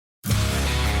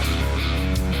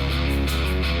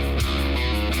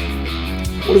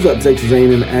What is up, Texas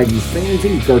A&M Aggies fans?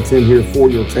 IndyCar Tim here for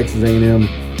your Texas A&M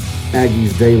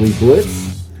Aggies Daily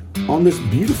Blitz. On this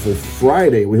beautiful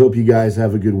Friday, we hope you guys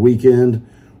have a good weekend.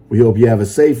 We hope you have a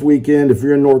safe weekend. If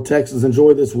you're in North Texas,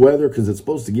 enjoy this weather because it's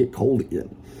supposed to get cold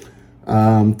again.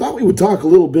 Thought we would talk a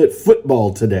little bit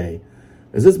football today,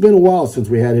 as it's been a while since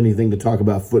we had anything to talk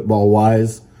about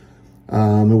football-wise.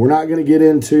 And we're not going to get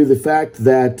into the fact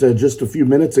that just a few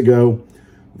minutes ago,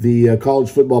 the college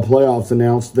football playoffs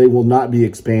announced they will not be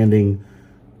expanding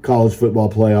college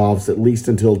football playoffs at least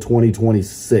until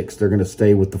 2026. They're going to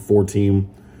stay with the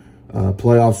four-team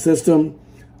playoff system.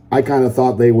 I kind of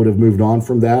thought they would have moved on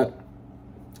from that,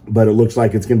 but it looks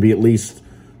like it's going to be at least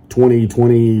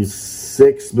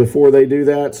 2026 before they do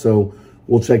that, so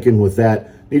we'll check in with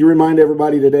that. Need to remind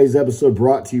everybody today's episode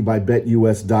brought to you by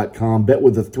BetUS.com. Bet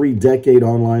with a 3-decade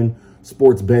online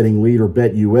sports betting leader,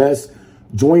 BetUS.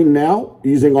 Join now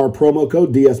using our promo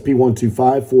code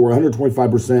DSP125 for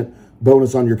 125%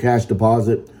 bonus on your cash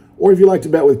deposit. Or if you like to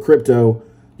bet with crypto,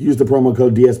 use the promo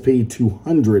code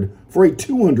DSP200 for a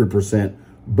 200%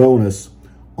 bonus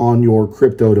on your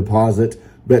crypto deposit.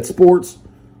 Bet sports,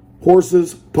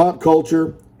 horses, pop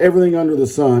culture, everything under the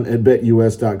sun at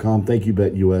BetUS.com. Thank you,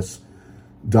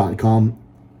 BetUS.com.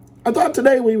 I thought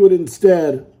today we would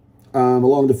instead,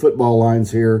 along the football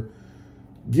lines here,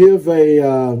 give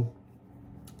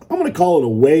I'm going to call it a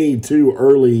way too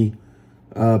early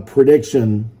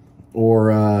prediction, or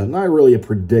not really a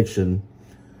prediction.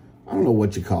 I don't know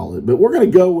what you call it, but we're going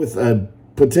to go with a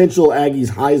potential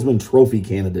Aggies Heisman Trophy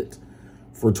candidate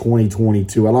for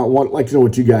 2022. Like to know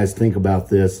what you guys think about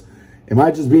this. Am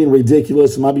I just being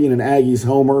ridiculous? Am I being an Aggies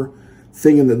homer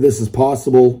thinking that this is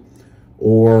possible?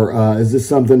 Or is this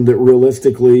something that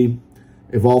realistically,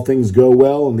 if all things go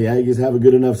well and the Aggies have a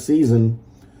good enough season,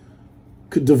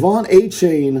 could Devon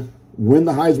Achane win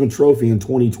the Heisman Trophy in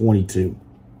 2022?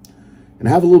 And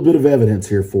I have a little bit of evidence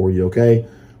here for you, okay?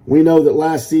 We know that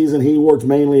last season he worked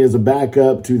mainly as a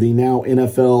backup to the now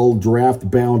NFL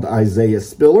draft-bound Isaiah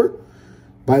Spiller.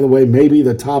 By the way, maybe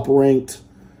the top-ranked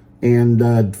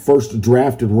and first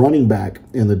drafted running back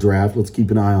in the draft. Let's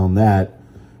keep an eye on that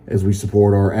as we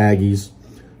support our Aggies.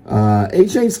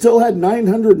 Achane still had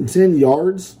 910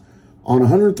 yards on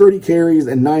 130 carries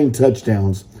and 9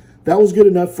 touchdowns. That was good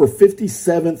enough for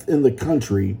 57th in the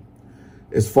country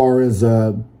as far as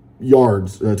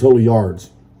yards, total yards.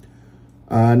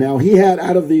 Now, he had,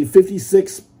 out of the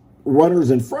 56 runners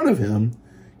in front of him,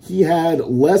 he had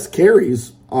less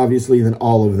carries, obviously, than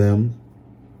all of them.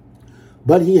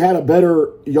 But he had a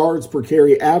better yards per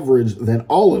carry average than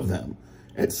all of them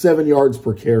at 7 yards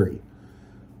per carry.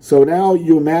 So now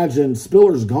you imagine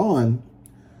Spiller's gone.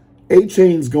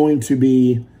 Achane's going to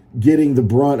be getting the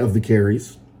brunt of the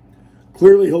carries.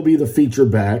 Clearly, he'll be the feature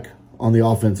back on the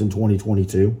offense in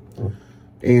 2022.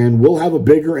 And we'll have a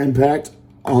bigger impact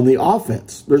on the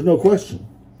offense. There's no question.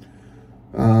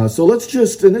 So let's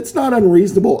just, and it's not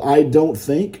unreasonable, I don't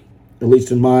think, at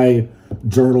least in my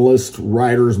journalist,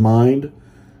 writer's mind,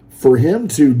 for him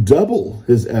to double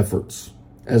his efforts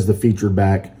as the featured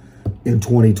back in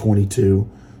 2022.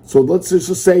 So let's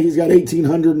just say he's got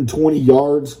 1,820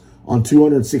 yards on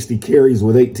 260 carries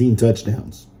with 18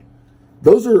 touchdowns.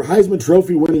 Those are Heisman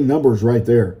Trophy winning numbers right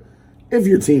there, if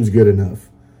your team's good enough.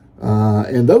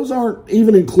 And those aren't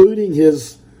even including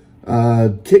his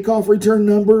kickoff return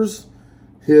numbers,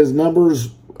 his numbers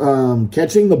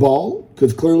catching the ball,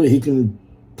 because clearly he can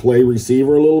play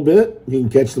receiver a little bit. He can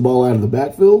catch the ball out of the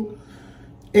backfield.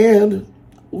 And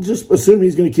we'll just assume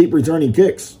he's going to keep returning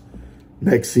kicks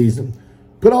next season.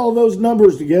 Put all those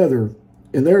numbers together,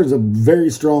 and there's a very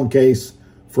strong case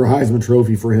for a Heisman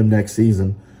Trophy for him next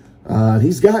season.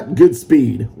 He's got good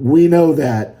speed. We know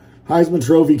that. Heisman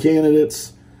Trophy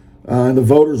candidates and the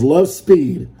voters love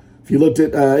speed. If you looked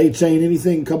at Achane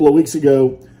anything a couple of weeks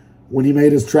ago when he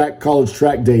made his college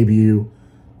track debut,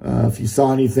 if you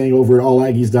saw anything over at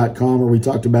allaggies.com, or we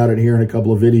talked about it here in a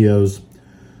couple of videos,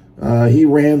 he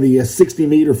ran the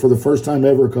 60-meter for the first time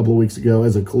ever a couple of weeks ago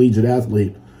as a collegiate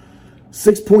athlete.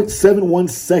 6.71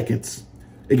 seconds.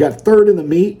 It got third in the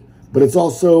meet, but it's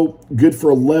also good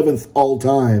for 11th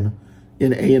all-time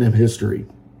in A&M history.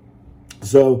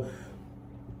 So,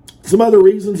 some other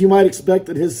reasons you might expect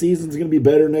that his season's going to be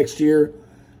better next year.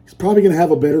 He's probably going to have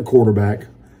a better quarterback.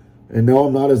 And no,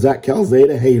 I'm not a Zach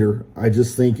Calzada hater. I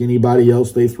just think anybody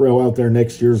else they throw out there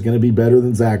next year is going to be better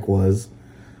than Zach was.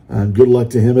 Good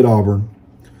luck to him at Auburn.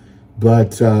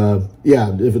 But,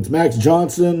 yeah, if it's Max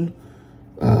Johnson,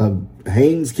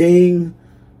 Haynes King,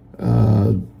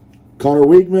 Connor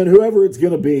Weigman, whoever it's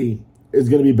going to be, is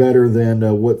going to be better than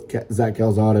what Zach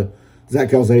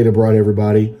Calzada brought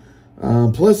everybody.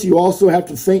 Plus, you also have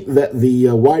to think that the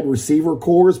wide receiver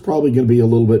core is probably going to be a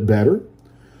little bit better.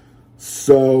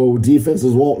 So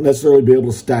defenses won't necessarily be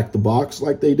able to stack the box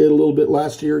like they did a little bit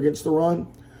last year against the run.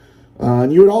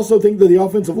 And you would also think that the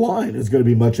offensive line is going to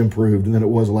be much improved than it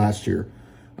was last year.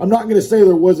 I'm not going to say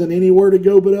there wasn't anywhere to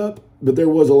go but up, but there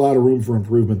was a lot of room for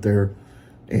improvement there.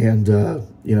 And,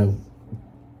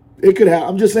 it could happen.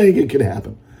 I'm just saying it could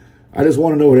happen. I just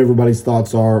want to know what everybody's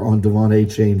thoughts are on De'Von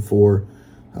Achane for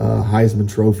Heisman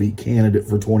Trophy candidate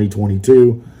for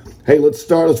 2022. Hey, let's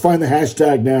find the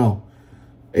hashtag now.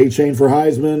 Achane for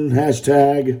Heisman,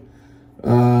 hashtag.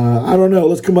 I don't know.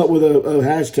 Let's come up with a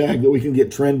hashtag that we can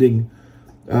get trending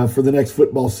for the next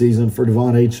football season for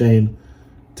De'Von Achane,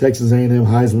 Texas A&M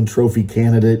Heisman Trophy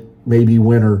candidate, maybe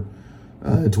winner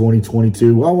in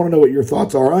 2022. Well, I want to know what your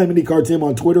thoughts are. I'm IndyCar Tim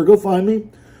on Twitter. Go find me.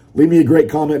 Leave me a great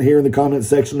comment here in the comment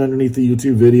section underneath the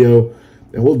YouTube video,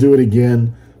 and we'll do it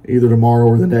again either tomorrow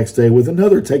or the next day with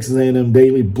another Texas A&M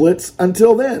Daily Blitz.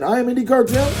 Until then, I am IndyCar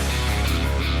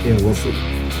Tim, and we'll see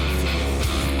you.